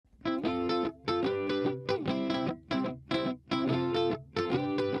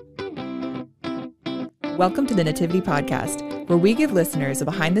Welcome to the Nativity Podcast, where we give listeners a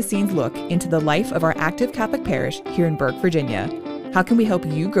behind-the-scenes look into the life of our active Catholic parish here in Burke, Virginia. How can we help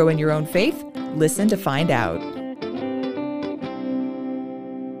you grow in your own faith? Listen to find out.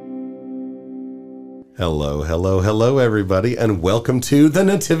 Hello, everybody, and welcome to the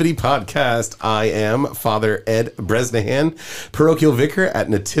Nativity Podcast. I am Father Ed Bresnahan, parochial vicar at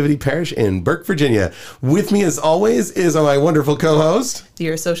Nativity Parish in Burke, Virginia. With me, as always, is my wonderful co-host,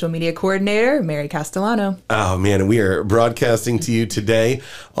 your social media coordinator, Mary Castellano. Oh, man, we are broadcasting to you today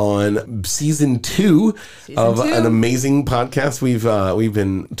on season two of an amazing podcast. We've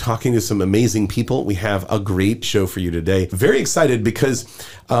been talking to some amazing people. We have a great show for you today. Very excited because,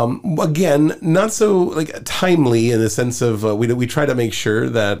 again, not so timely in the sense of we try to make sure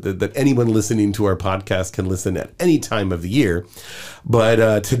that anyone listening to our podcast can listen at any time of the year.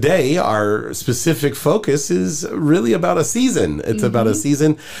 But today, our specific focus is really about a season. It's about a season.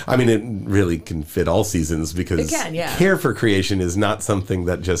 I mean, it really can fit all seasons because care for creation is not something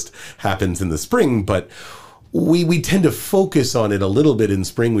that just happens in the spring, but we tend to focus on it a little bit in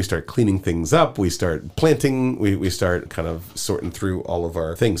spring. We start cleaning things up. We start planting. We start kind of sorting through all of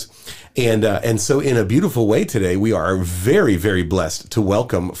our things. And so in a beautiful way today, we are very, very blessed to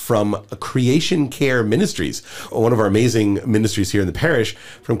welcome from Creation Care Ministries, one of our amazing ministries here in the parish.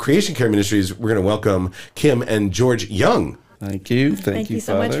 From Creation Care Ministries, we're going to welcome Kim and George Young. Thank you. Thank you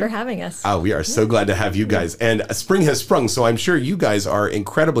so much for having us. Oh, we are so glad to have you guys. And spring has sprung, so I'm sure you guys are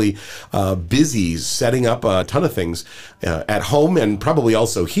incredibly busy setting up a ton of things at home and probably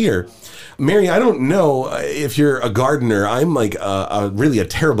also here. Mary, I don't know if you're a gardener. I'm really a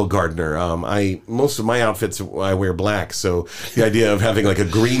terrible gardener. Most of my outfits, I wear black, so the idea of having a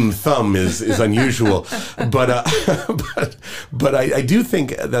green thumb is unusual. But I do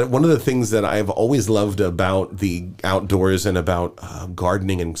think that one of the things that I've always loved about the outdoors and about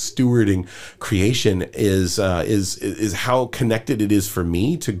gardening and stewarding creation is how connected it is for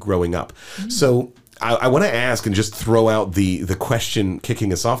me to growing up. Mm-hmm. So I want to ask and just throw out the question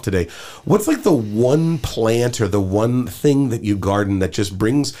kicking us off today. What's the one plant or the one thing that you garden that just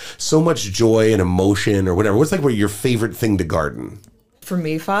brings so much joy and emotion or whatever? What's your favorite thing to garden? For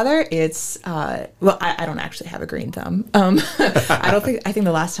me, Father, it's, I don't actually have a green thumb. I think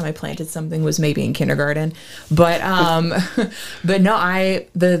the last time I planted something was maybe in kindergarten, but no,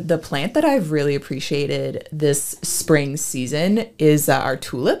 the plant that I've really appreciated this spring season is our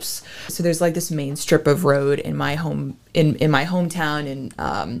tulips. So there's this main strip of road in my home, in my hometown in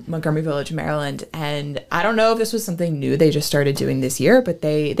Montgomery Village, Maryland. And I don't know if this was something new they just started doing this year, but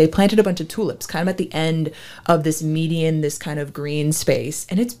they planted a bunch of tulips kind of at the end of this median, this kind of green space.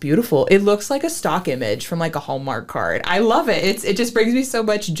 And it's beautiful. It looks like a stock image from a Hallmark card. I love it. It just brings me so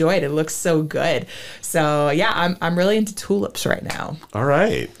much joy. It looks so good. So yeah, I'm really into tulips right now. All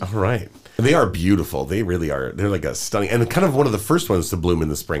right. They are beautiful. They really are. They're a stunning, and kind of one of the first ones to bloom in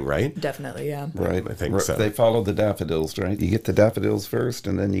the spring, right? Definitely, yeah. Right. I think so. They follow the daffodils, right? You get the daffodils first,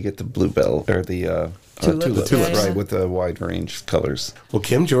 and then you get the bluebell, or the tulips, right, with a wide range of colors. Well,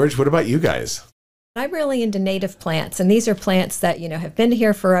 Kim, George, what about you guys? I'm really into native plants, and these are plants that, have been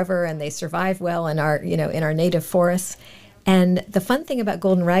here forever, and they survive well in our, in our native forests. And the fun thing about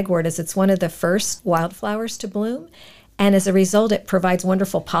golden ragwort is it's one of the first wildflowers to bloom. And as a result, it provides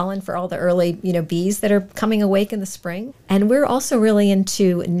wonderful pollen for all the early, bees that are coming awake in the spring. And we're also really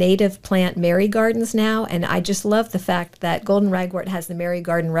into native plant Mary gardens now. And I just love the fact that golden ragwort has the Mary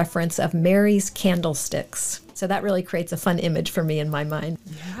garden reference of Mary's candlesticks. So that really creates a fun image for me in my mind.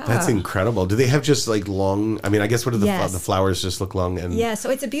 Yeah. That's incredible. Do they have just long, I guess what do the flowers just look long? And yeah, so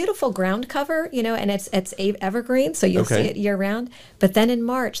it's a beautiful ground cover, and it's evergreen, so you'll see it year round. But then in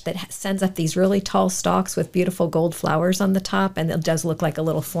March, that sends up these really tall stalks with beautiful gold flowers on the top, and it does look like a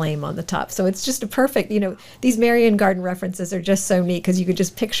little flame on the top. So it's just a perfect, these Marian garden references are just so neat because you could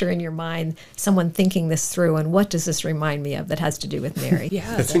just picture in your mind someone thinking this through and what does this remind me of that has to do with Mary?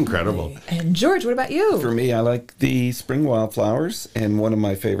 Yeah, that's incredible. And George, what about you? For me, I like the spring wildflowers, and one of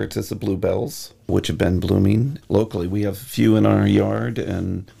my favorites is the bluebells, which have been blooming locally. We have a few in our yard,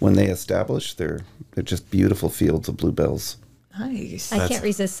 and when they establish, they're just beautiful fields of bluebells. Nice. I can't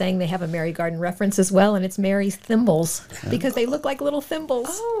resist saying they have a Mary garden reference as well, and it's Mary's thimbles because they look like little thimbles.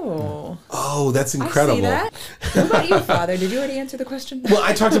 Oh, that's incredible. I see that. What about you, Father? Did you already answer the question? Well,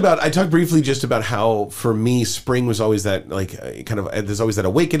 I talked briefly just about how for me spring was always that there's always that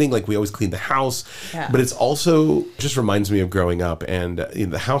awakening, we always clean the house, but it's also just reminds me of growing up. And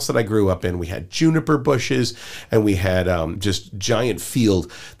in the house that I grew up in, we had juniper bushes, and we had just giant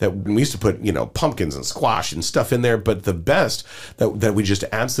field that we used to put pumpkins and squash and stuff in there. But the best harvest that we just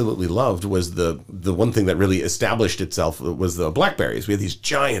absolutely loved was the one thing that really established itself was the blackberries. We had these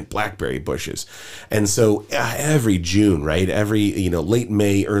giant blackberry bushes. And so every June, right? Every, late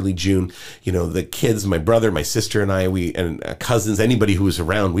May, early June, the kids, my brother, my sister and I, and cousins, anybody who was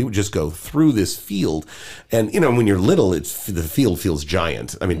around, we would just go through this field. And, when you're little, the field feels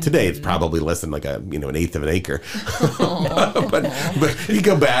giant. I mean, today it's probably less than like an eighth of an acre. but you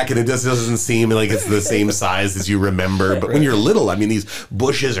go back and it just doesn't seem like it's the same size as you remember. But when you're little, I mean, these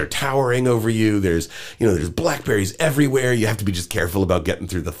bushes are towering over you. There's blackberries everywhere. You have to be just careful about getting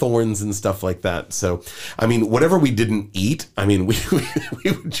through the thorns and stuff like that. So, I mean, whatever we didn't eat, I mean, we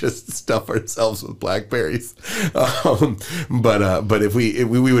would just stuff ourselves with blackberries. But if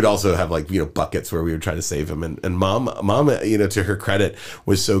we would also have like, buckets where we would try to save them. And mom, to her credit,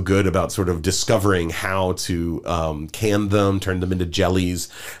 was so good about sort of discovering how to can them, turn them into jellies,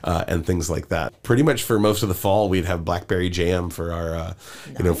 and things like that. Pretty much for most of the fall, we'd have blackberry jam for our,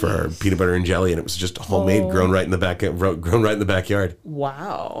 for our peanut butter and jelly, and it was just homemade, grown right in the backyard.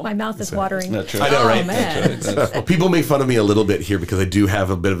 Wow, my mouth is watering. That's right. I know, right? Man. Well, people make fun of me a little bit here because I do have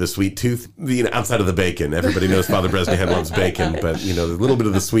a bit of a sweet tooth. Outside of the bacon, everybody knows Father Bresnahan loves bacon, but a little bit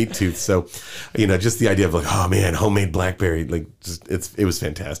of the sweet tooth. So, just the idea of like, oh man, homemade blackberry, like it was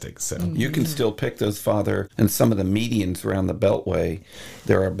fantastic. So you can still pick those, Father, in some of the medians around the Beltway.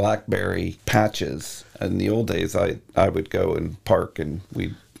 There are blackberry patches. In the old days, I would go and park and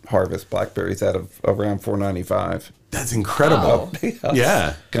we'd harvest blackberries out of around 495. That's incredible. Wow.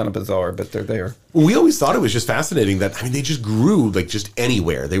 Yeah. Kind of bizarre, but they're there. We always thought it was just fascinating that, they just grew like just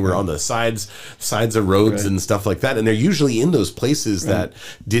anywhere. They were on the sides of roads and stuff like that. And they're usually in those places that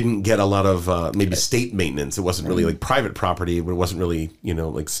didn't get a lot of maybe state maintenance. It wasn't really like private property, but it wasn't really,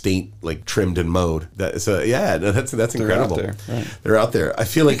 like state, like trimmed and mowed. That's incredible. They're out there. Right. They're out there. I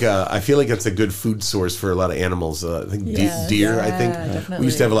feel like it's a good food source for a lot of animals. I think deer, I think. Definitely. We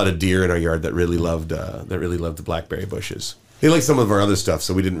used to have a lot of deer in our yard that really loved the blackberry bushes. They like some of our other stuff,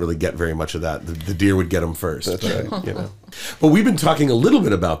 so we didn't really get very much of that. The deer would get them first. That's right. But we've been talking a little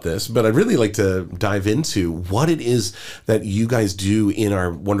bit about this, but I'd really like to dive into what it is that you guys do in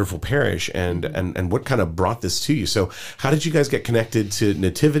our wonderful parish and what kind of brought this to you. So how did you guys get connected to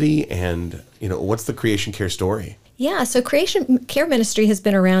Nativity, and what's the Creation Care story? Yeah, so Creation Care Ministry has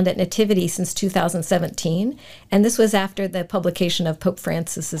been around at Nativity since 2017, and this was after the publication of Pope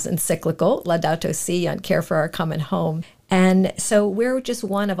Francis's encyclical, Laudato Si, on Care for Our Common Home. And so we're just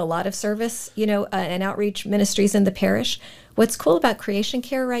one of a lot of service, and outreach ministries in the parish. What's cool about Creation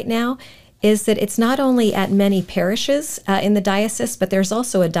Care right now is that it's not only at many parishes in the diocese, but there's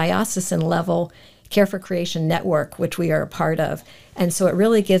also a diocesan level Care for Creation network, which we are a part of. And so it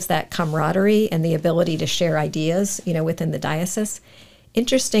really gives that camaraderie and the ability to share ideas, within the diocese.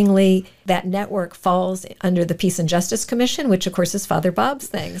 Interestingly, that network falls under the Peace and Justice Commission, which of course is Father Bob's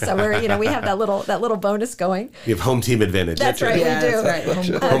thing. So we have that little bonus going. You have home team advantage. That's right, we do. That's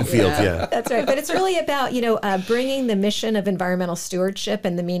right. Home field, yeah. That's right. But it's really about, bringing the mission of environmental stewardship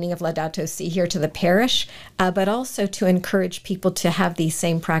and the meaning of Laudato Si here to the parish, but also to encourage people to have these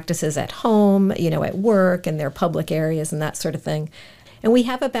same practices at home, at work and their public areas and that sort of thing. And we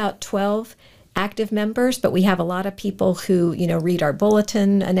have about 12 active members, but we have a lot of people who, read our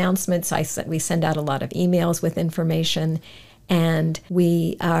bulletin announcements. We send out a lot of emails with information. And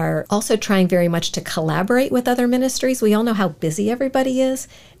we are also trying very much to collaborate with other ministries. We all know how busy everybody is.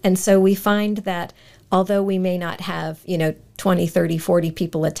 And so we find that although we may not have, 20, 30, 40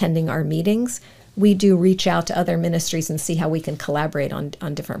 people attending our meetings, we do reach out to other ministries and see how we can collaborate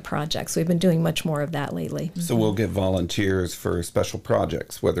on different projects. We've been doing much more of that lately. So we'll get volunteers for special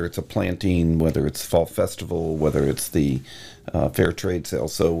projects, whether it's a planting, whether it's fall festival, whether it's the fair trade sale.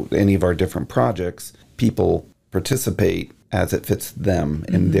 So any of our different projects, people participate as it fits them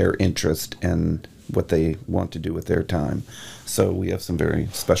in their interest and what they want to do with their time. So we have some very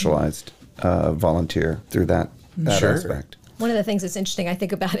specialized volunteer through that aspect. One of the things that's interesting, I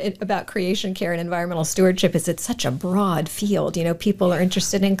think, about creation care and environmental stewardship is it's such a broad field. People are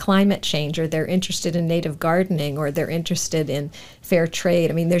interested in climate change, or they're interested in native gardening, or they're interested in fair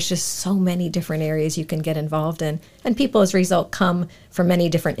trade. I mean, there's just so many different areas you can get involved in. And people, as a result, come from many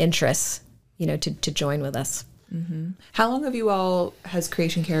different interests, to join with us. Mm-hmm. How long has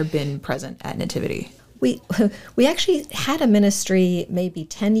Creation Care been present at Nativity? We actually had a ministry maybe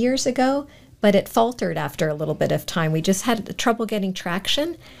 10 years ago, but it faltered after a little bit of time. We just had trouble getting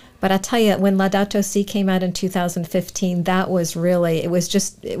traction. But I tell you, when Laudato Si came out in 2015, that was really, it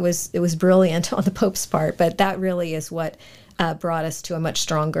was brilliant on the Pope's part, but that really is what brought us to a much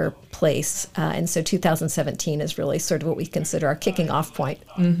stronger place. And so 2017 is really sort of what we consider our kicking off point.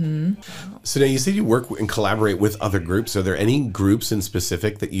 So now you said you work and collaborate with other groups. Are there any groups in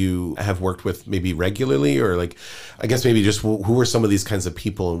specific that you have worked with maybe regularly, or like, I guess maybe just who are some of these kinds of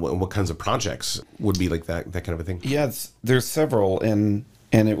people and what kinds of projects would be like that kind of a thing? Yeah, there's several, and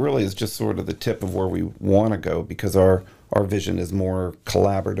it really is just sort of the tip of where we want to go, because our vision is more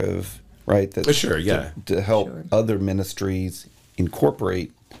collaborative, right? Sure, yeah. To help other ministries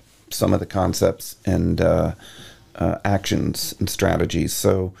incorporate some of the concepts and actions and strategies.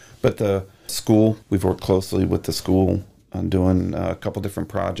 So, but the school, we've worked closely with the school on doing a couple different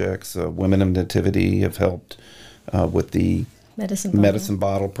projects. Women of Nativity have helped with the medicine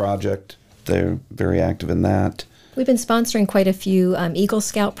bottle project. They're very active in that. We've been sponsoring quite a few Eagle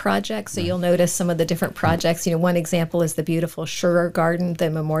Scout projects, so you'll notice some of the different projects. One example is the beautiful Schurer Garden, the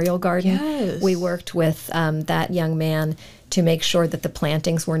memorial garden. Yes. We worked with that young man to make sure that the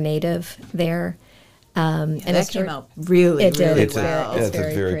plantings were native there. And that came out really well. It's It's a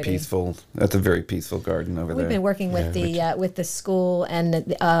very pretty. peaceful. That's a very peaceful garden over there. We've been working with the school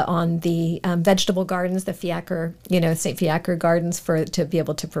and on the vegetable gardens, the Fiacre, St. Fiacre gardens, to be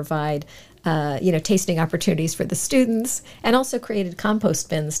able to provide tasting opportunities for the students, and also created compost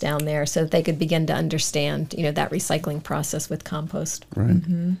bins down there so that they could begin to understand that recycling process with compost. Right.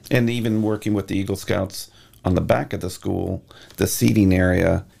 And even working with the Eagle Scouts on the back of the school, the seating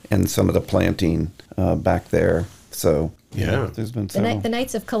area and some of the planting back there. So there's been several. The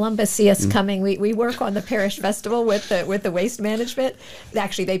Knights of Columbus see us coming. We work on the parish festival with the waste management.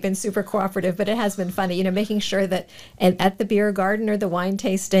 Actually, they've been super cooperative, but it has been funny, making sure that at the beer garden or the wine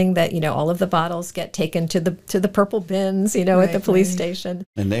tasting that all of the bottles get taken to the purple bins, at the police station.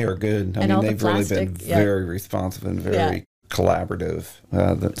 And they are good. I And mean, all the they've really plastic, been very responsive and very collaborative.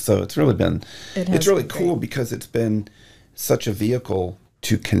 So it's really been, it's really cool because it's been such a vehicle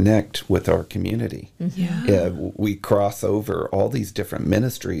to connect with our community. We cross over all these different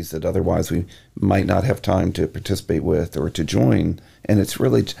ministries that otherwise we might not have time to participate with or to join. And it's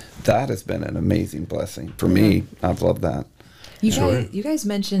really, that has been an amazing blessing for me. I've loved that. You guys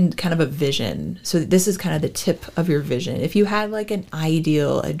mentioned kind of a vision. So this is kind of the tip of your vision. If you had like an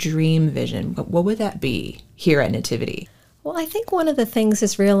ideal, a dream vision, what would that be here at Nativity? Well, I think one of the things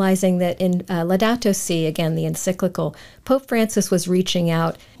is realizing that in Laudato Si, again, the encyclical, Pope Francis was reaching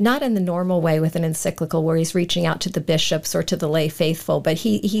out, not in the normal way with an encyclical where he's reaching out to the bishops or to the lay faithful, but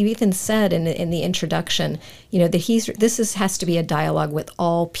he even said in the introduction, that this has to be a dialogue with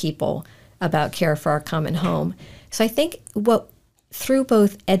all people about care for our common home. So I think through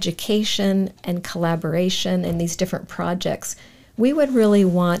both education and collaboration and these different projects, we would really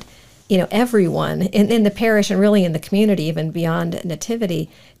want everyone in the parish and really in the community, even beyond Nativity,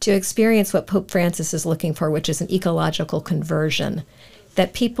 to experience what Pope Francis is looking for, which is an ecological conversion.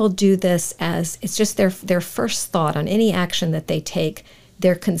 That people do this as, it's just their first thought on any action that they take,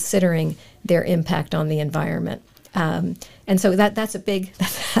 they're considering their impact on the environment. And so that's a big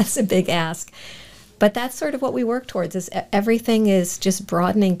ask. But that's sort of what we work towards, is everything is just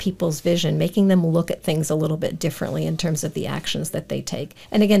broadening people's vision, making them look at things a little bit differently in terms of the actions that they take.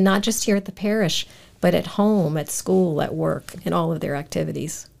 And again, not just here at the parish, but at home, at school, at work, in all of their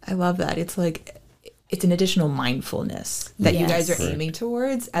activities. I love that. It's like, it's an additional mindfulness that you guys are aiming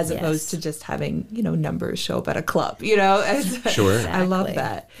towards, as opposed to just having, numbers show up at a club, Sure. Exactly. I love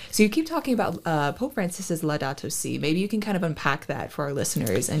that. So you keep talking about Pope Francis's Laudato Si. Maybe you can kind of unpack that for our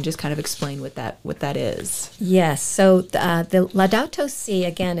listeners and just kind of explain what that is. Yes. So the Laudato Si,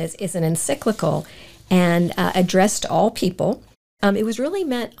 again, is an encyclical and addressed to all people. It was really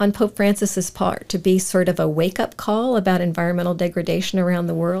meant on Pope Francis's part to be sort of a wake-up call about environmental degradation around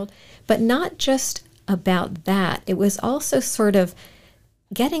the world, but not just about that. It was also sort of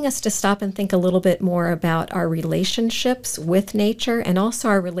getting us to stop and think a little bit more about our relationships with nature and also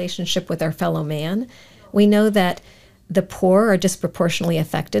our relationship with our fellow man. We know that the poor are disproportionately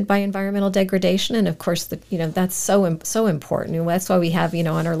affected by environmental degradation, and of course, that's so important. And that's why we have,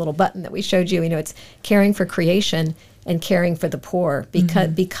 on our little button that we showed you, it's caring for creation and caring for the poor,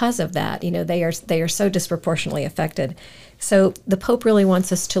 because of that, they are so disproportionately affected. So the Pope really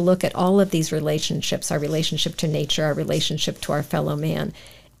wants us to look at all of these relationships, our relationship to nature, our relationship to our fellow man.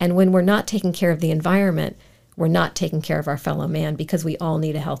 And when we're not taking care of the environment, we're not taking care of our fellow man, because we all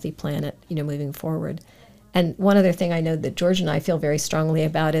need a healthy planet, moving forward. And one other thing I know that George and I feel very strongly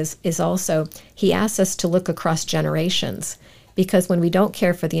about is also, he asks us to look across generations, because when we don't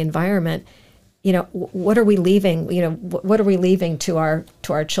care for the environment, what are we leaving? What are we leaving to our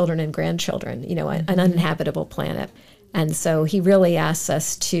children and grandchildren? An uninhabitable planet. And so he really asks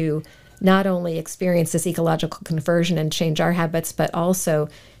us to not only experience this ecological conversion and change our habits, but also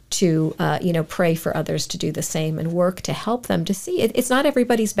to pray for others to do the same and work to help them to see it. It's not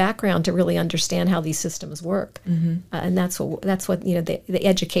everybody's background to really understand how these systems work, and that's what the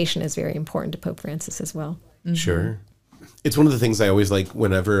education is very important to Pope Francis as well. Sure. It's one of the things I always like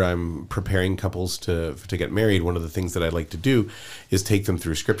whenever I'm preparing couples to get married. One of the things that I like to do is take them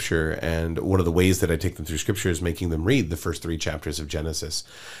through Scripture. And one of the ways that I take them through Scripture is making them read the first 3 chapters of Genesis.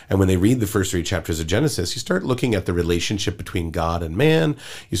 And when they read the first 3 chapters of Genesis, you start looking at the relationship between God and man.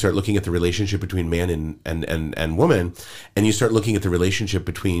 You start looking at the relationship between man and woman. And you start looking at the relationship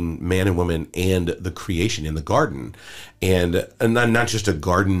between man and woman and the creation in the garden. And not just a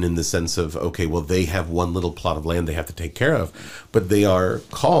garden in the sense of, okay, well, they have one little plot of land they have to take care of, but they are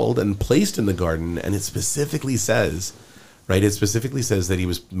called and placed in the garden. And it specifically says, right? It specifically says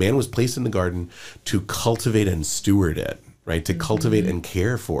that man was placed in the garden to cultivate and steward it, right? To cultivate and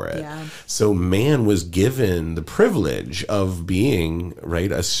care for it. Yeah. So man was given the privilege of being,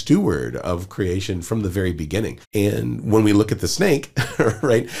 right, a steward of creation from the very beginning. And when we look at the snake,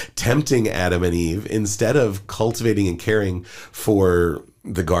 right, tempting Adam and Eve, instead of cultivating and caring for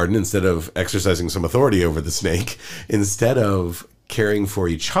the garden, instead of exercising some authority over the snake, instead of caring for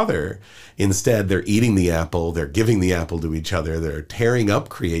each other, instead they're eating the apple, they're giving the apple to each other, they're tearing up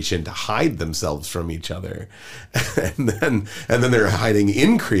creation to hide themselves from each other. And then they're hiding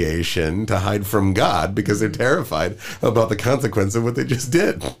in creation to hide from God because they're terrified about the consequence of what they just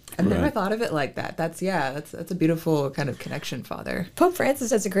did. I've never thought of it like that. That's a beautiful kind of connection, Father. Pope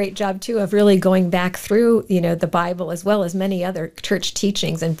Francis does a great job too of really going back through, the Bible as well as many other church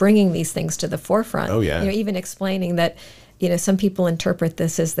teachings and bringing these things to the forefront. Oh yeah. Even explaining that, some people interpret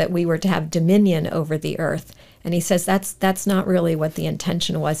this as that we were to have dominion over the earth. And he says that's not really what the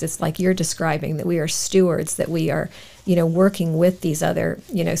intention was. It's like you're describing, that we are stewards, that we are, working with these other,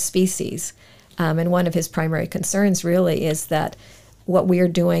 species. And one of his primary concerns really is that what we are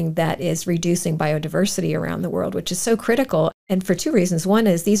doing that is reducing biodiversity around the world, which is so critical. And for 2 reasons. One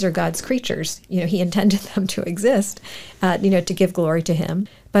is these are God's creatures. He intended them to exist, to give glory to him.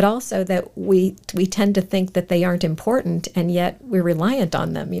 But also that we tend to think that they aren't important, and yet we're reliant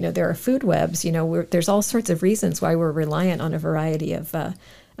on them. There are food webs. There's all sorts of reasons why we're reliant on a variety of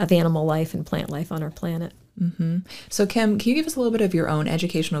animal life and plant life on our planet. Mm-hmm. So Kim, can you give us a little bit of your own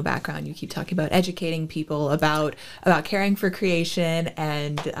educational background? You keep talking about educating people about caring for creation,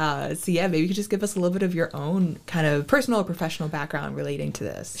 and maybe you could just give us a little bit of your own kind of personal or professional background relating to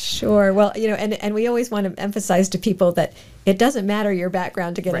this. Sure. Well, and we always want to emphasize to people that it doesn't matter your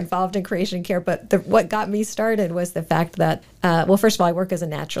background to get involved in creation care, but what got me started was the fact that, first of all, I work as a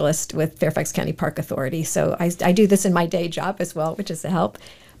naturalist with Fairfax County Park Authority, so I do this in my day job as well, which is a help.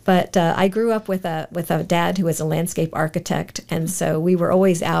 But I grew up with a dad who was a landscape architect, and so we were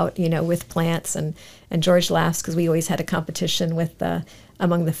always out, with plants. And George laughs because we always had a competition with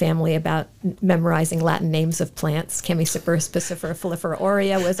among the family about memorizing Latin names of plants. Chamaecyparis spicifera folifera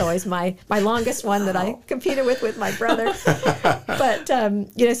aurea was always my longest one that I competed with my brother. But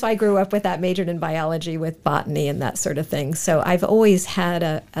so I grew up with that, majored in biology with botany and that sort of thing. So I've always had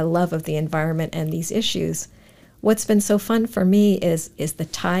a love of the environment and these issues. What's been so fun for me is the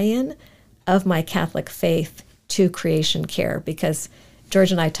tie-in of my Catholic faith to creation care, because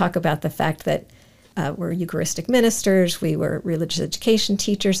George and I talk about the fact that we're Eucharistic ministers, we were religious education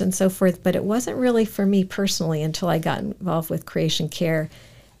teachers and so forth, but it wasn't really for me personally until I got involved with creation care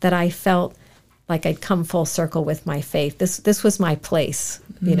that I felt like I'd come full circle with my faith. This was my place,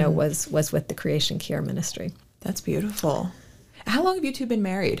 was with the creation care ministry. That's beautiful. How long have you two been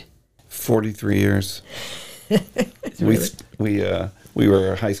married? 43 years. We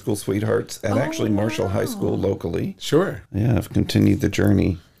were high school sweethearts at actually Marshall High School locally. Sure. Yeah, I've continued the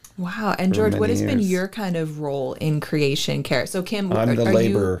journey. Wow. And George, what has been years. your kind of role in creation care? So Kim, I'm the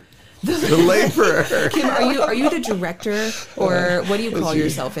laborer. The laborer. Kim, are you the director, or what do you call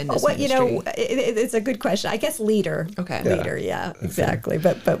yourself in this ministry? It's a good question. I guess leader. Okay. Leader, yeah, exactly.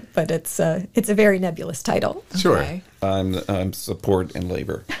 But it's a very nebulous title. Sure. Okay. I'm support and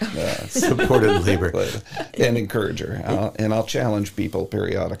labor. Support and labor. And encourager. I'll challenge people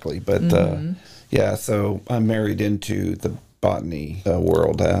periodically. But so I'm married into the botany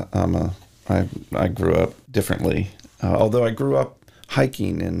world. I grew up differently. Although I grew up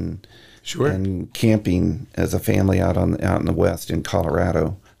hiking and camping as a family out in the West in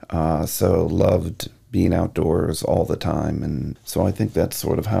Colorado. So loved being outdoors all the time. And so I think that's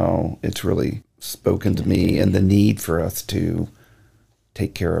sort of how it's really spoken to me, and the need for us to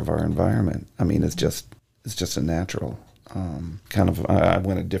take care of our environment. I mean, it's just a natural kind of. I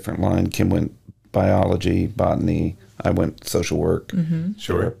went a different line. Kim went biology, botany. I went social work,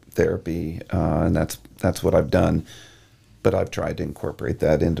 Sure. therapy, and that's what I've done. But I've tried to incorporate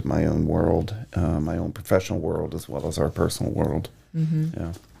that into my own world, my own professional world, as well as our personal world.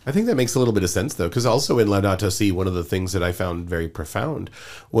 Yeah. I think that makes a little bit of sense, though, because also in Laudato Si, one of the things that I found very profound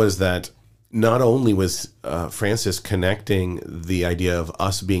was that not only was Francis connecting the idea of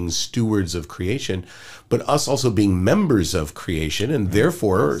us being stewards of creation, but us also being members of creation and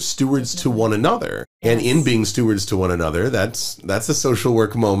therefore stewards to one another. And in being stewards to one another, that's a social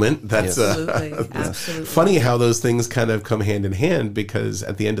work moment. That's Absolutely. funny how those things kind of come hand in hand, because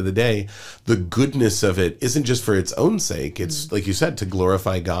at the end of the day, the goodness of it isn't just for its own sake. It's like you said, to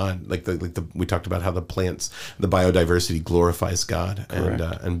glorify God. Like we talked about how the plants, the biodiversity glorifies God,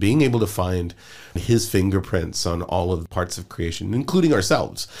 and being able to find His fingerprints on all of the parts of creation, including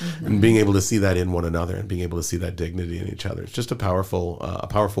ourselves, and being able to see that in one another and being able to see that dignity in each other. It's just a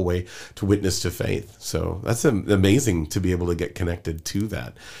powerful way to witness to faith. So that's amazing to be able to get connected to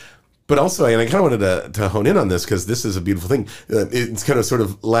that. But also, and I kind of wanted to hone in on this because this is a beautiful thing. It's kind of sort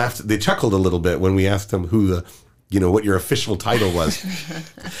of they chuckled a little bit when we asked them what your official title was.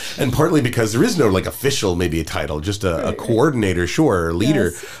 And partly because there is no official, maybe a title, just a coordinator, or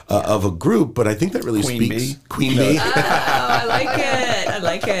leader of a group. But I think that really Queen speaks. Bee. Queen Bee. Oh, I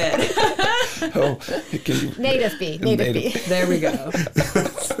like it. Oh, can you, Native bee. There we go.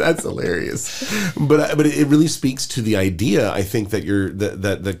 That's hilarious. But it really speaks to the idea, I think, that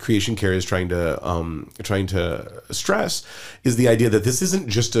that Creation Care is trying to stress, is the idea that this isn't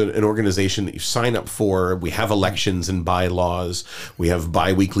just an organization that you sign up for. We have elections and bylaws. We have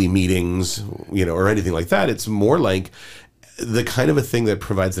bi-weekly meetings, or anything like that. It's more like the kind of a thing that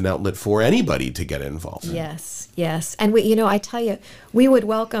provides an outlet for anybody to get involved. Yes. And I tell you, we would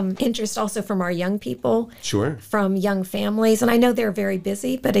welcome interest also from our young people. Sure. From young families. And I know they're very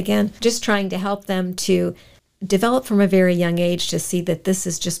busy, but again, just trying to help them to develop from a very young age to see that this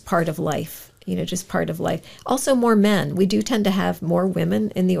is just part of life. Just part of life. Also, more men. We do tend to have more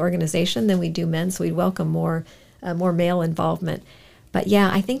women in the organization than we do men, so we welcome more male involvement. But yeah,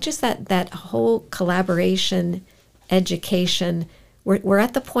 I think just that whole collaboration, education. We're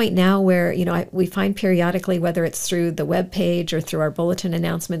at the point now where we find periodically, whether it's through the webpage or through our bulletin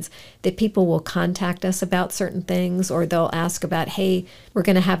announcements, that people will contact us about certain things, or they'll ask about, hey, we're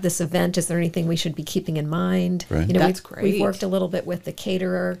going to have this event. Is there anything we should be keeping in mind? Right. That's great. We've worked a little bit with the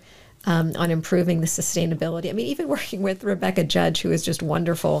caterer on improving the sustainability. I mean, even working with Rebecca Judge, who is just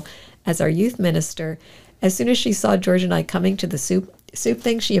wonderful as our youth minister. As soon as she saw George and I coming to the soup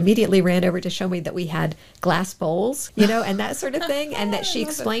thing, she immediately ran over to show me that we had glass bowls, and that sort of thing, and that she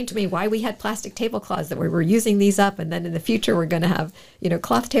explained to me why we had plastic tablecloths, that we were using these up, and then in the future we're going to have,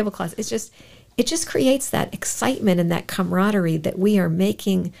 cloth tablecloths. It just creates that excitement and that camaraderie that we are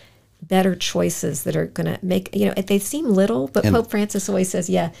making better choices that are going to make, they seem little, but Pope Francis always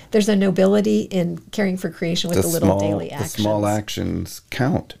says, there's a nobility in caring for creation with the little daily actions. The small actions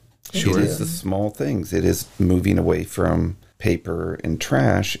count. Sure. It is the small things. It is moving away from paper and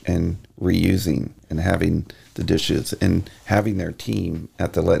trash and reusing and having the dishes and having their team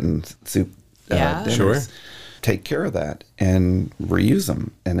at the Lenten soup dinners Sure. take care of that and reuse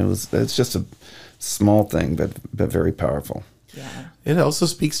them. And it's just a small thing, but very powerful. Yeah. It also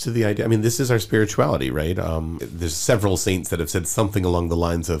speaks to the idea. I mean, this is our spirituality, right? There's several saints that have said something along the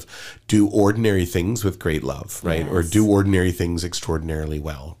lines of do ordinary things with great love, right? Or do ordinary things extraordinarily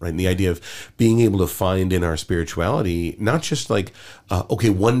well, right? And the idea of being able to find in our spirituality, not just okay,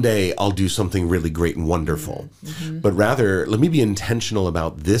 one day I'll do something really great and wonderful, but rather let me be intentional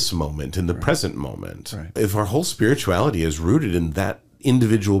about this moment, in the present moment. Right. If our whole spirituality is rooted in that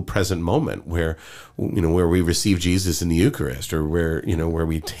individual present moment where we receive Jesus in the Eucharist, or where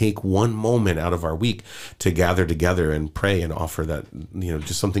we take one moment out of our week to gather together and pray and offer that,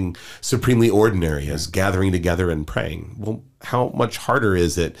 just something supremely ordinary as gathering together and praying. Well, how much harder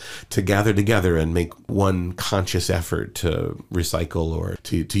is it to gather together and make one conscious effort to recycle or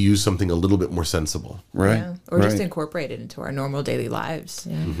to use something a little bit more sensible? Right. Yeah. Or just incorporate it into our normal daily lives.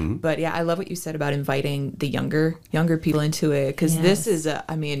 Yeah. But I love what you said about inviting the younger people into it, because this is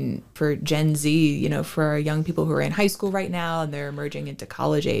for Gen Z, for our young people who are in high school right now and they're emerging into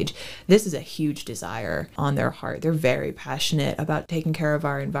college age, this is a huge desire on their heart. They're very passionate about taking care of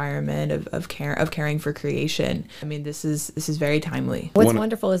our environment, of caring for creation. I mean, this is very timely. What's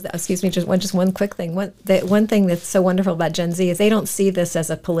wonderful is that, excuse me, just one quick thing. One thing that's so wonderful about Gen Z is they don't see this as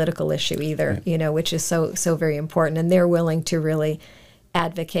a political issue either, which is so very important, and they're willing to really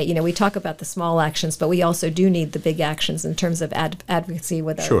advocate. We talk about the small actions, but we also do need the big actions in terms of advocacy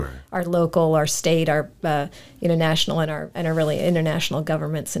with our local, our state, our national, and our really international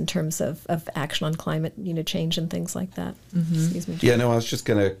governments in terms of action on climate change and things like that. Excuse me. Yeah, no, I was just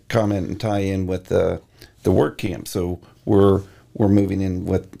going to comment and tie in with the work camp. So we're moving in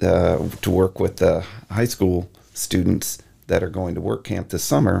with to work with the high school students that are going to work camp this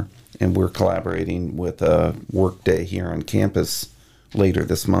summer, and we're collaborating with a work day here on campus later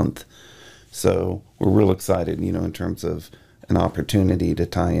this month. So we're real excited, in terms of an opportunity to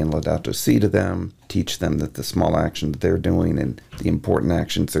tie in Laudato Si to them, teach them that the small actions they're doing and the important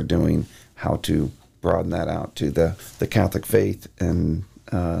actions they're doing, how to broaden that out to the Catholic faith and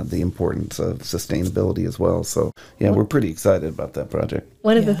the importance of sustainability as well. So, yeah, we're pretty excited about that project.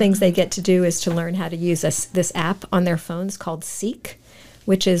 One of the things they get to do is to learn how to use this app on their phones called Seek,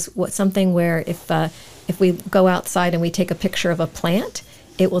 which is something where if we go outside and we take a picture of a plant,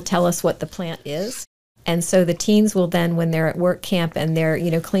 it will tell us what the plant is. And so the teens will then, when they're at work camp and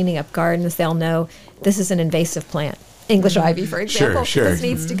they're cleaning up gardens, they'll know this is an invasive plant. English ivy, for example. Sure. This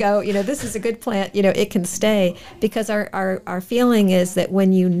needs to go. This is a good plant. It can stay, because our feeling is that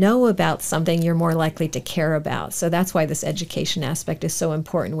when you know about something, you're more likely to care about. So that's why this education aspect is so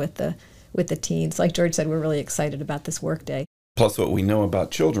important with the teens. Like George said, we're really excited about this work day. Plus, what we know about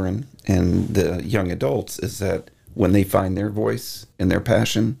children and the young adults is that when they find their voice and their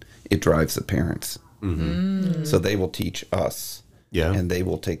passion, it drives the parents. So they will teach us. Yeah. And they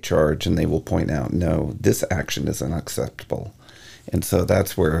will take charge and they will point out, no, this action is unacceptable. And so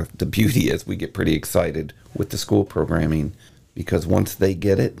that's where the beauty is. We get pretty excited with the school programming, because once they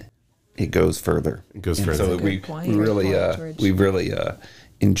get it, it goes further. It goes further. So we really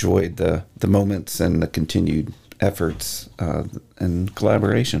enjoyed the moments and the continued efforts and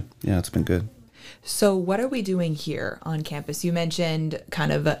collaboration. Yeah, it's been good. So what are we doing here on campus? You mentioned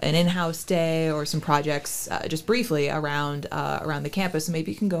kind of an in-house day or some projects just briefly around the campus. So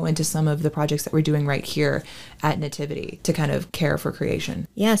maybe you can go into some of the projects that we're doing right here at Nativity to kind of care for creation.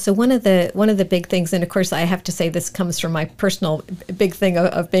 Yeah, so one of the big things, and of course I have to say this comes from my personal big thing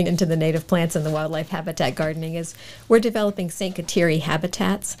of being into the native plants and the wildlife habitat gardening, is we're developing St. Kateri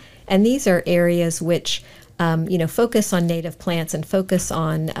habitats. And these are areas which focus on native plants and focus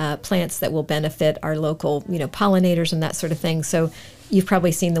on plants that will benefit our local, pollinators and that sort of thing. So you've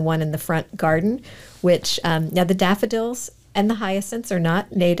probably seen the one in the front garden, which now the daffodils and the hyacinths are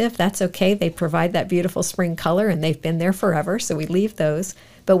not native. That's okay. They provide that beautiful spring color, and they've been there forever. So we leave those,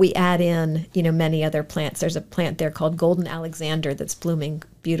 but we add in, many other plants. There's a plant there called Golden Alexander that's blooming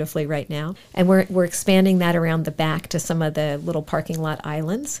beautifully right now. And we're expanding that around the back to some of the little parking lot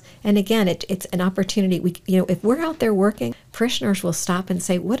islands. And again, it's an opportunity. If we're out there working, parishioners will stop and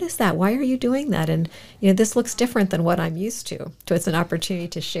say, what is that? Why are you doing that? And, this looks different than what I'm used to. So it's an opportunity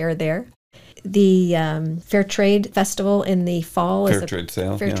to share there. The Fair Trade Festival in the fall Fair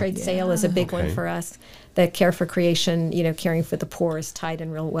Trade Sale is a big one for us. The Care for Creation, caring for the poor, is tied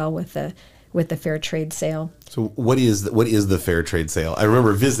in real well with the Fair Trade Sale. So what is the Fair Trade Sale? I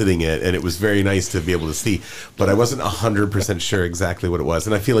remember visiting it, and it was very nice to be able to see, but I wasn't 100% sure exactly what it was.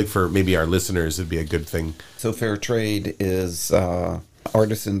 And I feel like for maybe our listeners, it'd be a good thing. So Fair Trade is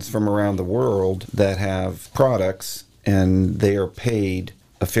artisans from around the world that have products, and they are paid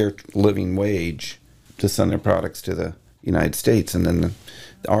a fair living wage to send their products to the United States. And then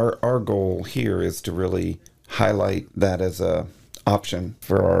our goal here is to really highlight that as a option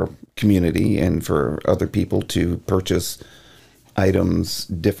for our community and for other people to purchase items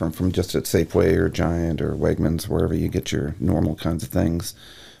different from just at Safeway or Giant or Wegmans, wherever you get your normal kinds of things,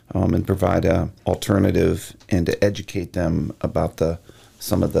 and provide an alternative and to educate them about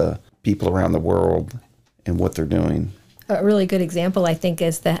some of the people around the world and what they're doing. A really good example, I think,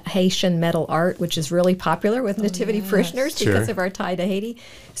 is the Haitian metal art, which is really popular with Nativity parishioners because of our tie to Haiti.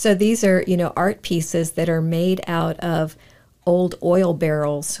 So these are, art pieces that are made out of old oil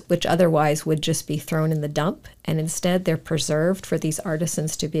barrels, which otherwise would just be thrown in the dump. And instead, they're preserved for these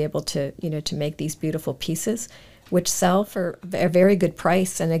artisans to be able to, to make these beautiful pieces, which sell for a very good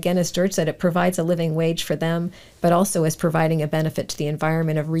price. And again, as George said, it provides a living wage for them, but also is providing a benefit to the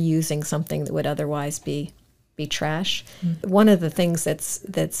environment of reusing something that would otherwise be trash. One of the things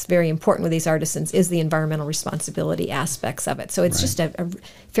that's very important with these artisans is the environmental responsibility aspects of it. So it's just a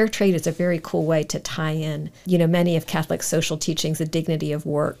fair trade is a very cool way to tie in, many of Catholic social teachings, the dignity of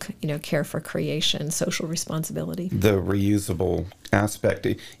work, care for creation, social responsibility. The reusable aspect,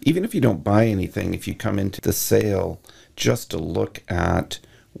 even if you don't buy anything, if you come into the sale just to look at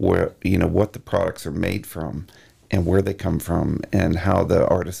where, what the products are made from, and where they come from, and how the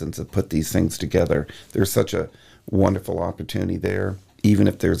artisans have put these things together. There's such a wonderful opportunity there. even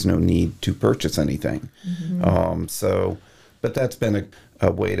if there's no need to purchase anything. But that's been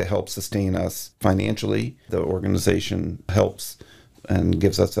a way to help sustain us financially. The organization helps and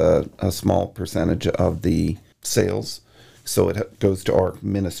gives us a small percentage of the sales. So it goes to our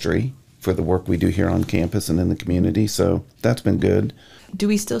ministry for the work we do here on campus and in the community. So that's been good. Do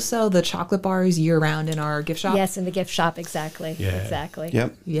we still sell the chocolate bars year-round in our gift shop? Yes, in the gift shop, exactly. Yeah. Exactly.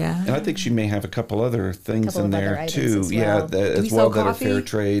 Yep. Yeah. And I think she may have a couple other things Couple in of other there items too. as Yeah, well. we as sell well that are coffee? fair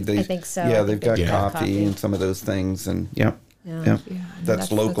trade. I think so. Yeah, I they've think got they do coffee, coffee. and some of those things, and yeah. Yeah.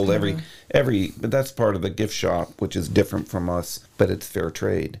 That's local. kind of But that's part of the gift shop, which is different from us, but it's fair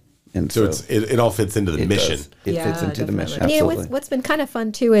trade. And So it all fits into the it mission. does. It Yeah, fits into the mission. definitely. Yeah, Absolutely. what's been kind of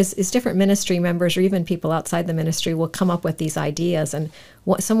fun too is different ministry members or even people outside the ministry will come up with these ideas. And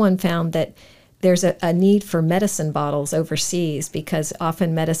someone found that there's a need for medicine bottles overseas because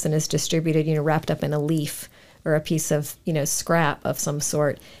often medicine is distributed, wrapped up in a leaf or a piece of, scrap of some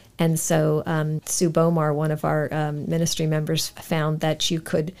sort. And so Sue Bomar, one of our ministry members, found that you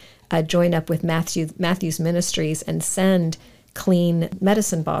could join up with Matthew's Ministries and send clean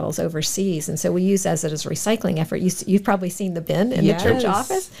medicine bottles overseas. And so we use as it as a recycling effort. You've probably seen the bin in the church Yes.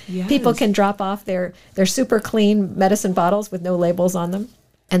 office. Yes. People can drop off their super clean medicine bottles with no labels on them.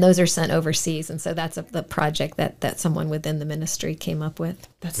 And those are sent overseas. And so that's the project that someone within the ministry came up with.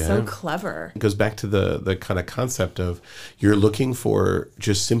 That's so clever. It goes back to the kind of concept of you're looking for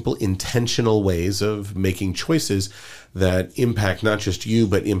just simple intentional ways of making choices that impact not just you,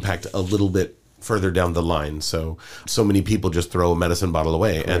 but impact a little bit further down the line. So many people just throw a medicine bottle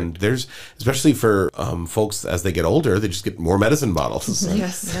away. And there's, especially for folks as they get older, they just get more medicine bottles.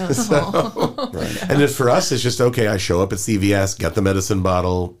 Yes. And just for us, it's just, okay, I show up at CVS, get the medicine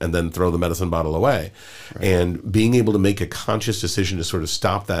bottle, and then throw the medicine bottle away. And being able to make a conscious decision to sort of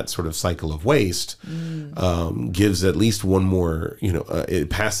stop that sort of cycle of waste gives at least one more,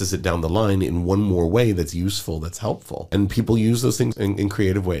 it passes it down the line in one more way that's useful, that's helpful. And people use those things in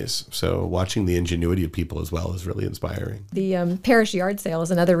creative ways. So watching the ingenuity of people as well is really inspiring. The parish yard sale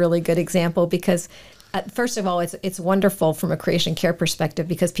is another really good example because first of all, it's wonderful from a creation care perspective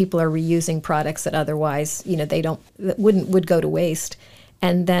because people are reusing products that otherwise, would go to waste.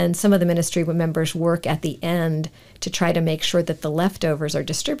 And then some of the ministry members work at the end to try to make sure that the leftovers are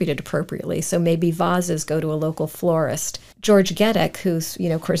distributed appropriately. So maybe vases go to a local florist. George Gedek, who's,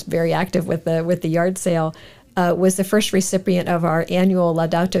 of course, very active with the yard sale, was the first recipient of our annual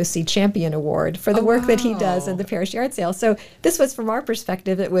Laudato Si Champion Award for the work that he does in the parish yard sale. So this was, from our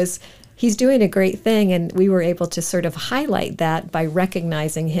perspective, he's doing a great thing, and we were able to sort of highlight that by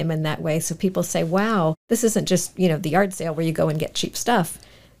recognizing him in that way. So people say, wow, this isn't just, the yard sale where you go and get cheap stuff.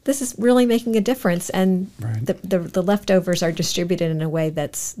 This is really making a difference, and the leftovers are distributed in a way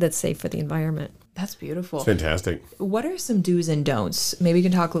that's safe for the environment. That's beautiful. Fantastic. What are some do's and don'ts? Maybe you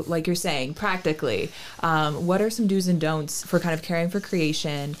can talk, like you're saying, practically. What are some do's and don'ts for kind of caring for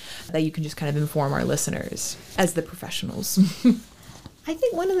creation that you can just kind of inform our listeners as the professionals? I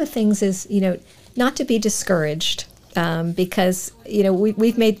think one of the things is, not to be discouraged because,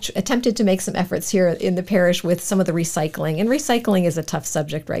 we've attempted to make some efforts here in the parish with some of the recycling. And recycling is a tough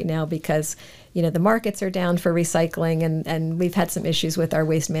subject right now because, the markets are down for recycling and we've had some issues with our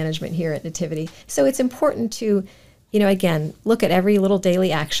waste management here at Nativity. So it's important to, again, look at every little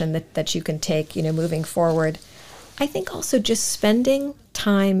daily action that you can take, moving forward. I think also just spending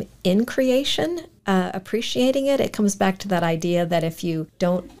time in creation, appreciating it. It comes back to that idea that if you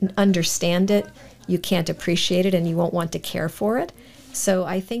don't understand it, you can't appreciate it and you won't want to care for it. So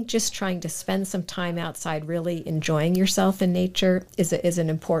I think just trying to spend some time outside, really enjoying yourself in nature is an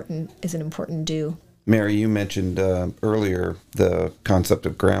important do. Mary, you mentioned earlier the concept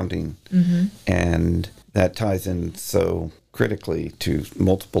of grounding, and that ties in so critically to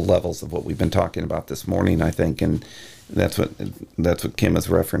multiple levels of what we've been talking about this morning, I think, and that's what Kim is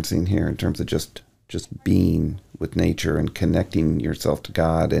referencing here in terms of just being with nature and connecting yourself to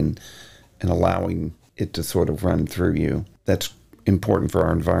God and allowing it to sort of run through you. That's important for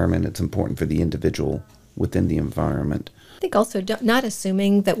our environment. It's important for the individual within the environment. I think also not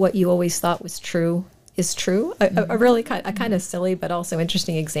assuming that what you always thought was true is true. A really kind of silly but also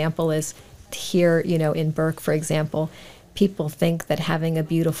interesting example is here, in Burke, for example, people think that having a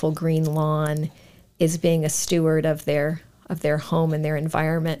beautiful green lawn is being a steward of their home and their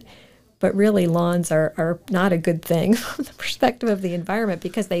environment. But really, lawns are not a good thing from the perspective of the environment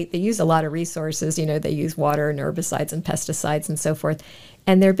because they use a lot of resources. They use water and herbicides and pesticides and so forth.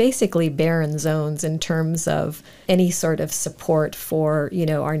 And they're basically barren zones in terms of any sort of support for,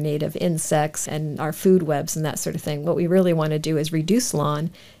 our native insects and our food webs and that sort of thing. What we really want to do is reduce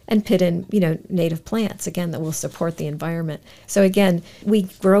lawn and put in, native plants, again, that will support the environment. So again, we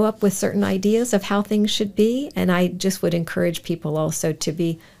grow up with certain ideas of how things should be, and I just would encourage people also to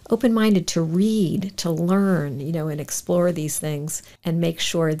be open-minded, to read, to learn, and explore these things, and make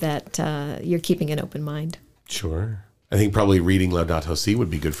sure that you're keeping an open mind. Sure. I think probably reading Laudato Si would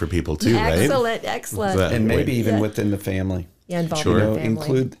be good for people too, right? Excellent. And maybe even within the family. Yeah, involve Sure. the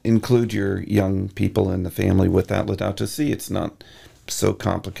family. Include your young people in the family with that Laudato Si. It's not so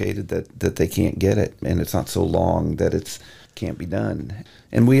complicated that they can't get it, and it's not so long that it can't be done.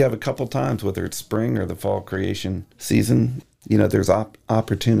 And we have a couple times, whether it's spring or the fall creation season, there's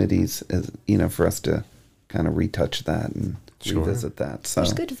opportunities, for us to kind of retouch that and revisit that. So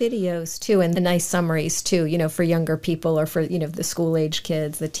there's good videos too, and the nice summaries too, for younger people or for, the school age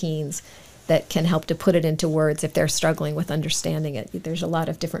kids, the teens, that can help to put it into words if they're struggling with understanding it. There's a lot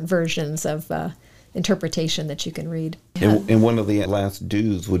of different versions of interpretation that you can read. And one of the last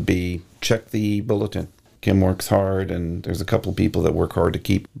do's would be check the bulletin. Kim works hard, and there's a couple of people that work hard to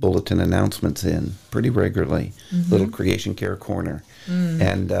keep bulletin announcements in pretty regularly. Little Creation Care Corner.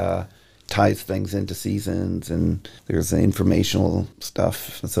 And ties things into seasons, and there's informational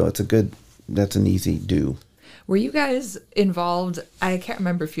stuff. So that's an easy do. Were you guys involved? I can't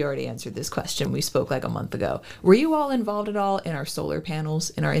remember if you already answered this question. We spoke like a month ago. Were you all involved at all in our solar panels,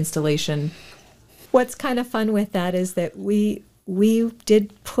 in our installation? What's kind of fun with that is that we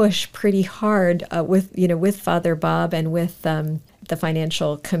did push pretty hard with Father Bob and with the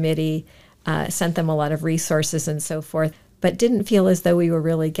financial committee, sent them a lot of resources and so forth, but didn't feel as though we were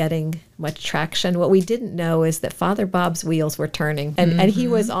really getting much traction. What we didn't know is that Father Bob's wheels were turning, and he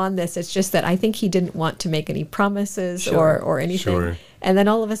was on this. It's just that I think he didn't want to make any promises or anything. Sure. And then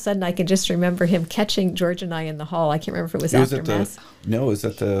all of a sudden, I can just remember him catching George and I in the hall. I can't remember if it was after Mass. No, it was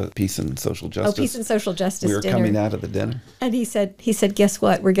at the Peace and Social Justice. Oh, Peace and Social Justice We were dinner. coming out of the dinner. And he said, guess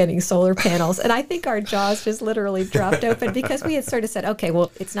what? We're getting solar panels. And I think our jaws just literally dropped open, because we had sort of said, okay,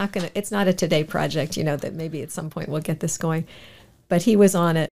 well, it's not a today project, that maybe at some point we'll get this going. But he was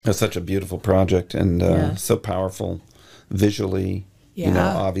on it. It's such a beautiful project, and so powerful visually,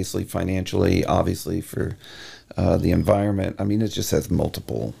 obviously financially, obviously for the environment. I mean, it just has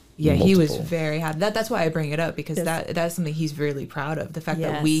multiple. He was very happy. That's why I bring it up, because that's something he's really proud of. The fact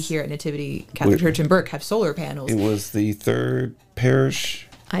that we here at Nativity Catholic Church in Burke have solar panels. It was the third parish.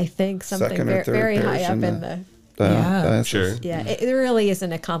 I think something Second or third very high parish up in the diocese. Sure. Yeah, it really is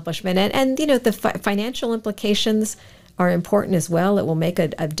an accomplishment. And the financial implications are important as well. It will make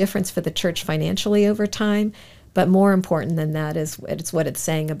a difference for the church financially over time. But more important than that is it's what it's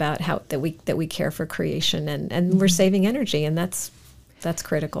saying about how that we care for creation, and we're saving energy, and that's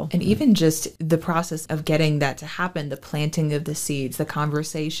critical. And even just the process of getting that to happen, the planting of the seeds, the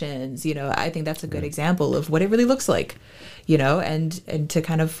conversations, I think that's a good example of what it really looks like, and to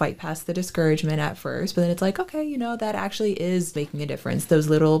kind of fight past the discouragement at first. But then it's like, okay, that actually is making a difference. Those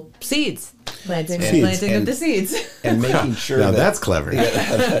little seeds, planting of the seeds. And making sure Now that's clever.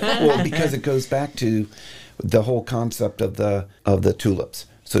 Well, because it goes back to the whole concept of the tulips.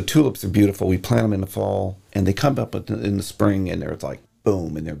 So tulips are beautiful. We plant them in the fall, and they come up in the spring, and they're like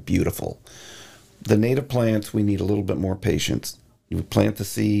boom, and they're beautiful. The native plants, we need a little bit more patience. We plant the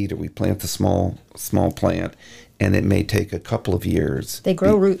seed, or we plant the small plant, and it may take a couple of years. They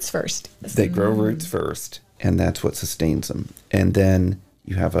grow roots first. They grow roots first, and that's what sustains them. And then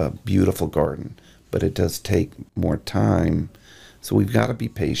you have a beautiful garden, but it does take more time. So we've got to be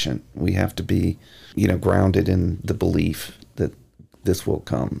patient. We have to be, grounded in the belief that this will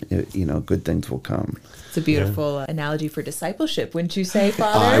come. Good things will come. It's a beautiful analogy for discipleship, wouldn't you say,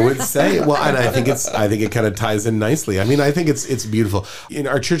 Father? I would say, and I think it kind of ties in nicely. I mean, I think it's beautiful.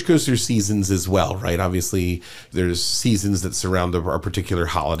 Our church goes through seasons as well, right? Obviously, there's seasons that surround our particular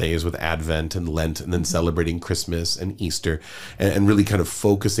holidays with Advent and Lent, and then celebrating Christmas and Easter, and really kind of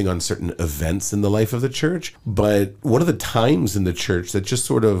focusing on certain events in the life of the church. But one of the times in the church that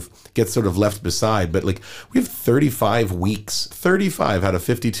just gets left beside, but like we have 35 weeks, 35 out of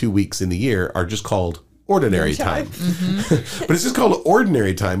 52 weeks in the year are just called ordinary time. But it's just called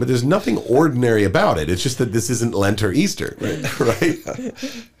ordinary time, but there's nothing ordinary about it. It's just that this isn't Lent or Easter, right?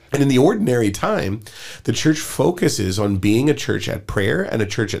 And in the ordinary time, the church focuses on being a church at prayer and a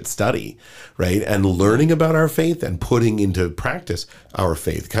church at study, right? And learning about our faith and putting into practice our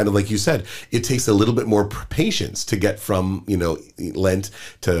faith. Kind of like you said, it takes a little bit more patience to get from, Lent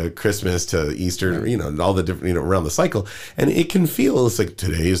to Christmas to Easter, and all the different, around the cycle. And it can feel, it's like,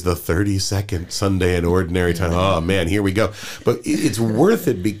 today is the 32nd Sunday in ordinary time. Oh man, here we go. But it's worth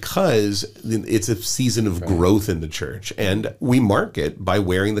it because it's a season of growth in the church. And we mark it by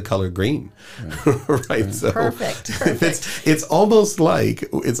wearing the the color green, right? So Perfect. it's almost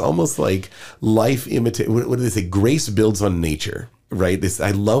like life imitate. What do they say? Grace builds on nature. Right.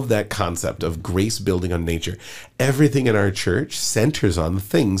 I love that concept of grace building on nature. Everything in our church centers on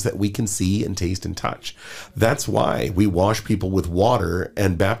things that we can see and taste and touch. That's why we wash people with water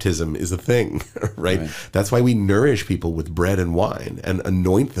and baptism is a thing, right? That's why we nourish people with bread and wine and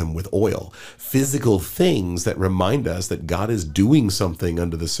anoint them with oil. Physical things that remind us that God is doing something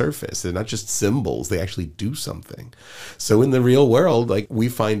under the surface. They're not just symbols. They actually do something. So in the real world, like, we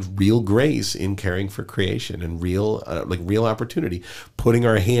find real grace in caring for creation and real opportunity. Putting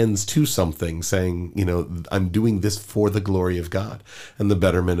our hands to something, saying, I'm doing this for the glory of God and the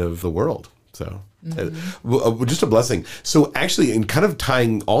betterment of the world. So just a blessing. So actually, in kind of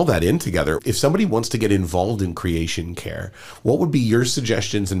tying all that in together, if somebody wants to get involved in creation care, what would be your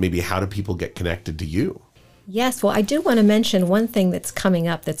suggestions, and maybe how do people get connected to you? Yes, well, I do want to mention one thing that's coming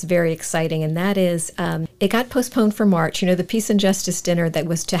up that's very exciting, and that is it got postponed for March. The Peace and Justice Dinner that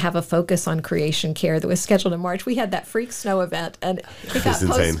was to have a focus on creation care that was scheduled in March. We had that freak snow event, and it got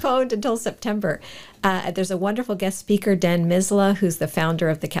postponed until September. There's a wonderful guest speaker, Dan Misla, who's the founder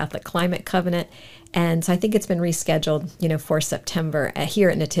of the Catholic Climate Covenant. And so I think it's been rescheduled, for September here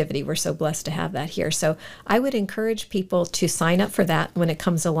at Nativity. We're so blessed to have that here. So I would encourage people to sign up for that when it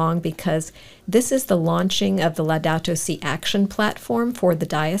comes along, because this is the launching of the Laudato Si Action platform for the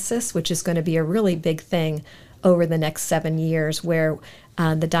diocese, which is going to be a really big thing over the next 7 years, where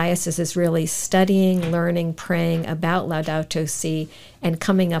the diocese is really studying, learning, praying about Laudato Si, and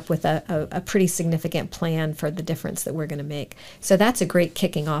coming up with a pretty significant plan for the difference that we're going to make. So that's a great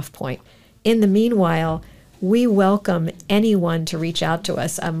kicking off point. In the meanwhile, we welcome anyone to reach out to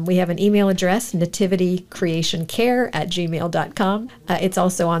us. We have an email address, nativitycreationcare@gmail.com. It's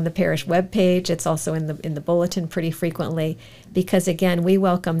also on the parish webpage. It's also in the bulletin pretty frequently, because, again, we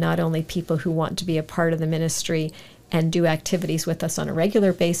welcome not only people who want to be a part of the ministry and do activities with us on a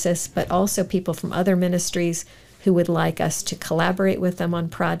regular basis, but also people from other ministries who would like us to collaborate with them on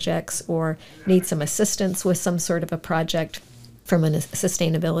projects or need some assistance with some sort of a project from a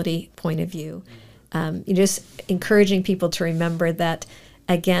sustainability point of view. You're just encouraging people to remember that,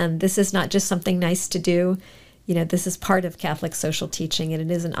 again, this is not just something nice to do. This is part of Catholic social teaching, and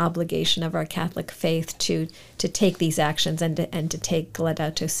it is an obligation of our Catholic faith to take these actions and to take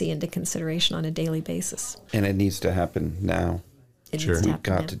Laudato Si into consideration on a daily basis. And it needs to happen now. We've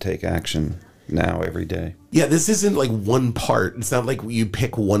got to take action now, every day. Yeah, this isn't like one part. It's not like you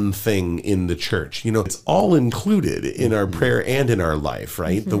pick one thing in the church. It's all included in our prayer and in our life,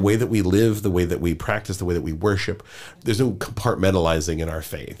 right? The way that we live, the way that we practice, the way that we worship. There's no compartmentalizing in our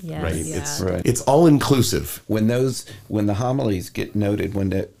faith, right? Yeah. It's all inclusive. When the homilies get noted,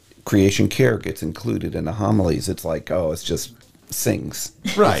 when the creation care gets included in the homilies, it's like, it's just sings.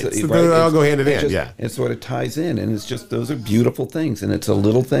 Right. So they all go hand in hand, yeah. It's what it ties in, and it's just, those are beautiful things, and it's a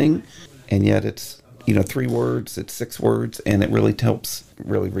little thing, and yet it's 3 words, it's 6 words, and it really helps,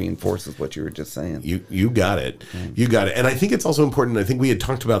 really reinforces what you were just saying. You got it. You got it. And I think it's also important, I think we had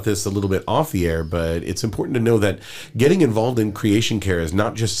talked about this a little bit off the air, but it's important to know that getting involved in creation care is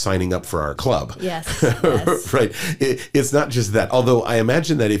not just signing up for our club. Yes. Right. It's not just that. Although I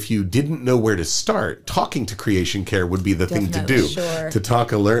imagine that if you didn't know where to start, talking to creation care would be the thing to do. Sure.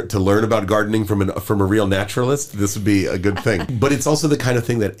 To learn about gardening from a real naturalist, this would be a good thing. But it's also the kind of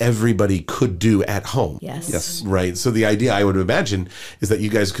thing that everybody could do at home. Yes. Right. So the idea, I would imagine, is that you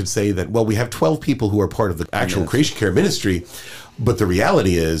guys could say that, well, we have 12 people who are part of the actual creation care ministry, but the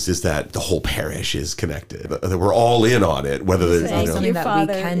reality is that the whole parish is connected. That we're all in on it, whether there's something that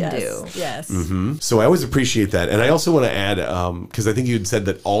we can do. Yes. Mm-hmm. So I always appreciate that, and I also want to add, because I think you had said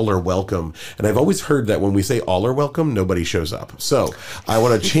that all are welcome, and I've always heard that when we say all are welcome, nobody shows up. So I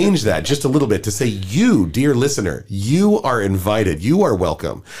want to change that just a little bit to say, you, dear listener, you are invited. You are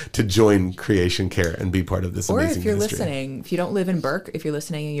welcome to join creation care and be part of this amazing ministry. Or if you're ministry. listening, if you don't live in Burke, if you're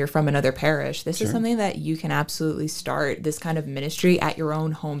listening and you're from another parish, this is something that you can absolutely start this kind of ministry at your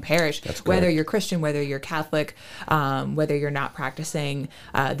own home parish. Whether you're Christian, whether you're Catholic, whether you're not practicing,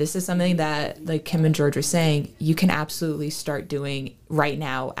 this is something that, like Kim and George were saying, you can absolutely start doing right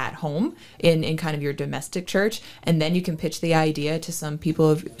now at home in kind of your domestic church, and then you can pitch the idea to some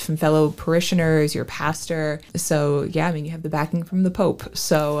people, some fellow parishioners, your pastor. So yeah, I mean, you have the backing from the Pope.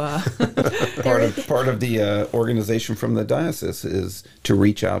 So part of the organization from the diocese is to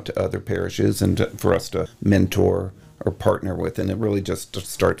reach out to other parishes and for us to mentor or partner with, and it really just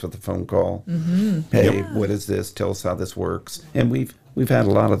starts with a phone call. Hey, what is this? Tell us how this works. And we've had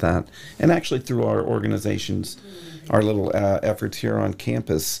a lot of that, and actually through our organizations, our little efforts here on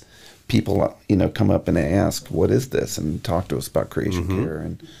campus, people, come up and ask, what is this? And talk to us about creation care.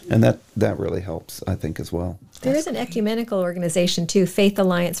 And that really helps, I think, as well. There is an ecumenical organization, too, Faith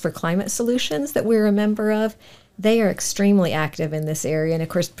Alliance for Climate Solutions, that we're a member of. They are extremely active in this area, and of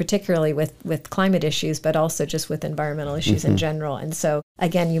course, particularly with climate issues, but also just with environmental issues in general. And so,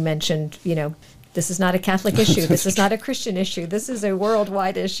 again, you mentioned, this is not a Catholic issue. This is not a Christian issue. This is a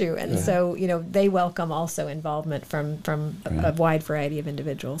worldwide issue. And so, they welcome also involvement from a wide variety of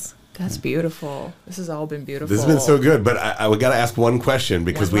individuals. That's beautiful. This has all been beautiful. This has been so good, but I got to ask one question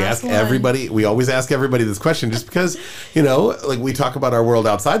because we always ask everybody this question just because, like we talk about our world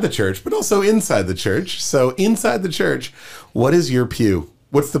outside the church, but also inside the church. So inside the church, what is your pew?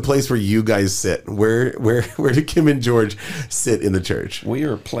 What's the place where you guys sit? Where do Kim and George sit in the church? We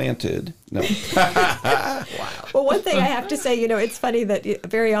are planted. No. Wow. Well, one thing I have to say, it's funny that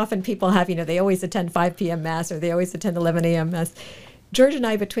very often people have, they always attend 5 p.m. Mass or they always attend 11 a.m. Mass. George and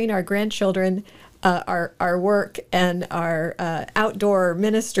I, between our grandchildren, our work, and our outdoor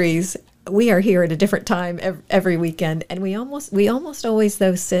ministries, we are here at a different time every weekend. And we almost always,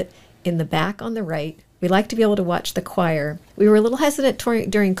 though, sit in the back on the right. We like to be able to watch the choir. We were a little hesitant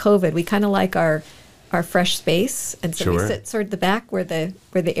during COVID. We kind of like our fresh space, and so we sit sort of the back where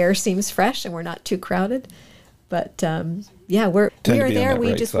the air seems fresh and we're not too crowded. But we are there.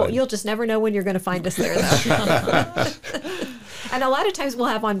 You'll just never know when you're going to find us there, though. And a lot of times we'll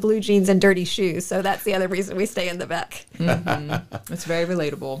have on blue jeans and dirty shoes, so that's the other reason we stay in the back. It's very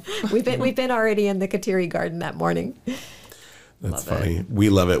relatable. We've been already in the Kateri garden that morning. That's funny. We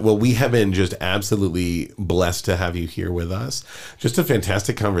love it. Well, we have been just absolutely blessed to have you here with us. Just a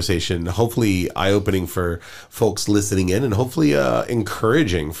fantastic conversation, hopefully eye-opening for folks listening in, and hopefully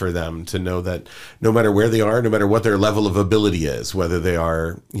encouraging for them to know that no matter where they are, no matter what their level of ability is, whether they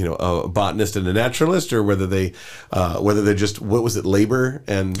are, a botanist and a naturalist, or whether they're just, what was it, labor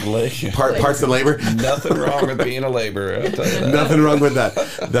and parts of labor? Nothing wrong with being a laborer. I'll tell you that. Nothing wrong with that.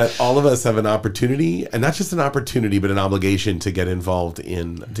 That all of us have an opportunity, and not just an opportunity, but an obligation to get involved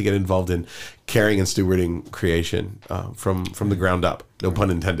in caring and stewarding creation from the ground up. No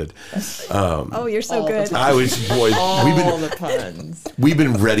pun intended. You're so good. The puns. We've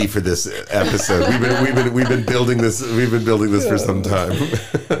been ready for this episode. We've been building this. We've been building this for some time.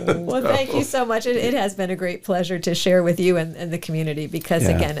 Well, thank you so much. It has been a great pleasure to share with you and the community, because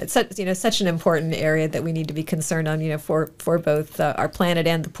again, it's such an important area that we need to be concerned on. For both our planet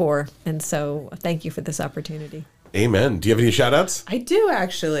and the poor. And so, thank you for this opportunity. Amen. Do you have any shout outs? I do,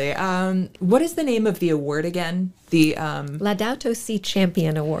 actually. What is the name of the award again? The Laudato Si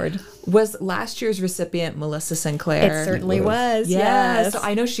Champion Award. Was last year's recipient Melissa Sinclair. It certainly was. Yeah, Yes. so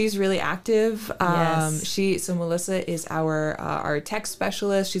I know she's really active. Yes. So Melissa is our tech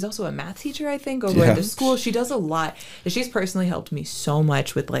specialist. She's also a math teacher, I think, over at the school. She does a lot. And she's personally helped me so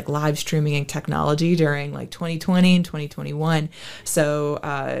much with live streaming and technology during 2020 and 2021. So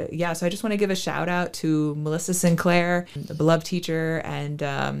so I just want to give a shout out to Melissa Sinclair, a beloved teacher, and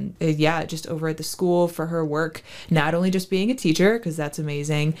just over at the school for her work, not only just being a teacher, because that's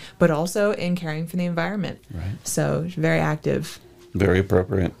amazing, but also in caring for the environment. Right. So very active. Very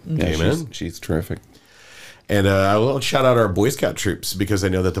appropriate. Yeah, Amen. She's terrific. And I will shout out our Boy Scout troops, because I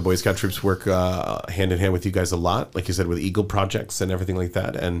know that the Boy Scout troops work hand in hand with you guys a lot, like you said, with Eagle projects and everything like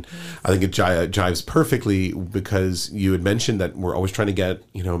that. And I think it jives perfectly, because you had mentioned that we're always trying to get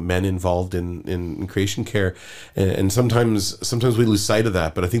men involved in creation care, and sometimes we lose sight of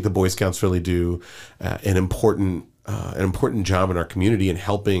that. But I think the Boy Scouts really do an important job in our community in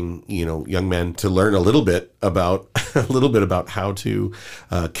helping young men to learn a little bit about how to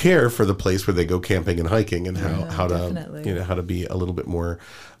care for the place where they go camping and hiking, and how to be a little bit more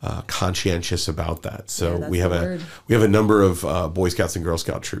conscientious about that. So we have a number of Boy Scouts and Girl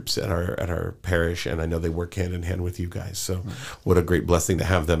Scout troops at our parish, and I know they work hand in hand with you guys. So what a great blessing to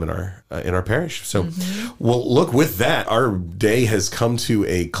have them in our parish. So well, look, with that, our day has come to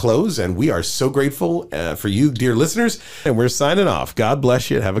a close, and we are so grateful for you, dear listeners, and we're signing off. God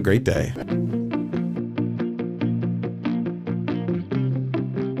bless you. Have a great day.